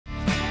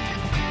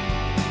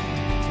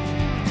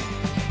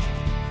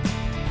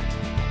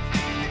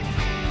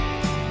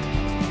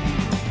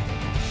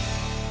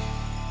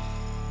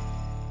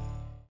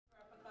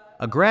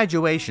A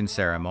graduation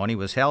ceremony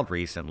was held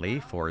recently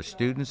for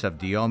students of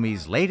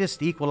DEOMI's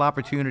latest Equal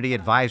Opportunity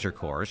Advisor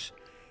course,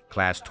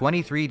 Class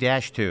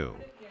 23-2.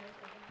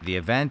 The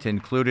event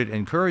included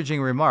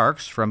encouraging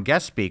remarks from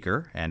guest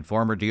speaker and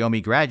former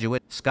DEOMI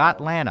graduate Scott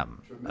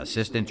Lanham,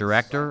 Assistant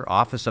Director,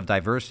 Office of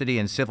Diversity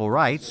and Civil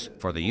Rights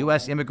for the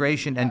U.S.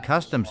 Immigration and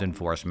Customs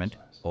Enforcement,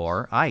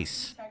 or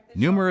ICE.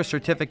 Numerous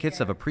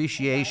certificates of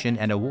appreciation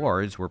and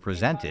awards were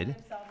presented,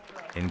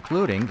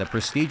 including the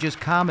prestigious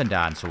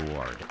Commandant's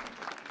Award.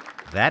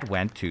 That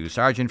went to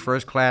Sergeant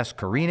First Class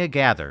Karina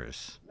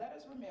Gathers.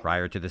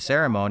 Prior to the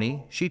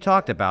ceremony, she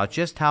talked about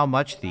just how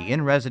much the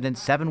in-residence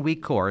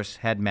 7-week course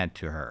had meant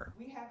to her.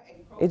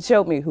 It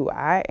showed me who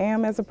I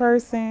am as a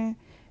person.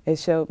 It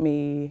showed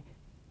me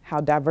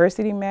how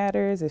diversity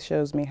matters. It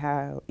shows me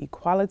how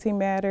equality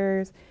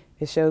matters.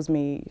 It shows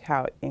me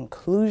how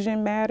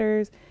inclusion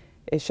matters.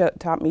 It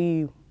taught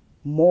me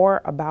more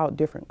about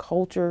different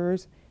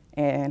cultures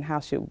and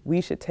how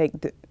we should take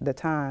the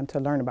time to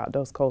learn about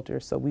those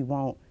cultures so we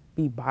won't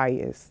be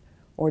biased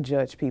or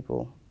judge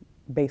people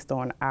based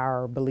on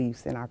our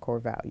beliefs and our core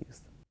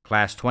values.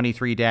 Class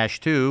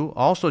 23-2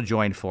 also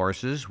joined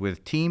forces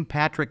with Team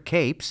Patrick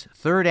Cape's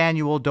 3rd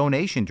annual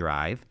donation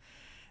drive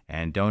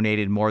and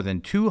donated more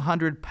than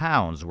 200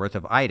 pounds worth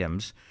of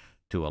items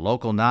to a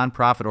local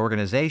nonprofit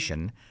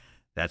organization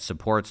that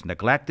supports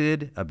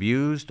neglected,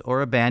 abused,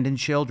 or abandoned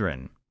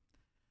children.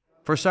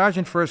 For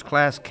Sergeant First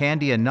Class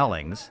Candia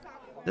Nullings,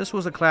 this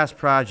was a class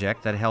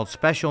project that held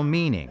special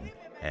meaning,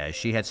 as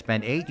she had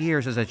spent 8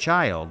 years as a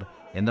child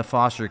in the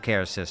foster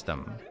care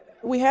system.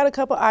 We had a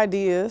couple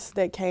ideas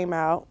that came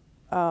out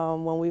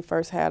when we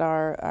first had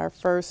our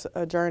first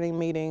adjourning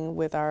meeting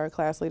with our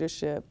class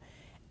leadership,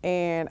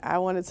 and I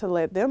wanted to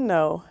let them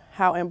know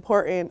how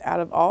important, out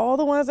of all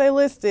the ones they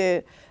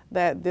listed,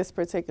 that this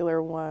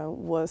particular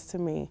one was to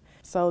me.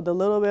 So the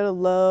little bit of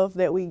love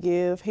that we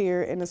give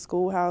here in the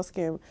schoolhouse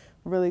can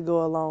really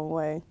go a long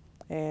way,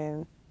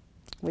 and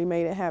we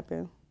made it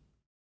happen.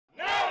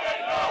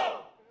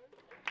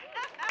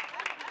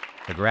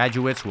 The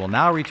graduates will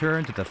now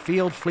return to the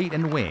field, fleet,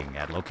 and wing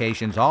at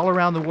locations all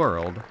around the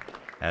world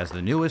as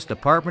the newest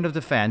Department of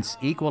Defense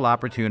Equal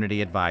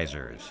Opportunity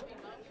Advisors.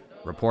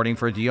 Reporting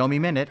for DEOMI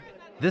Minute,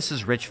 this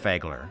is Rich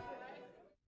Feagler.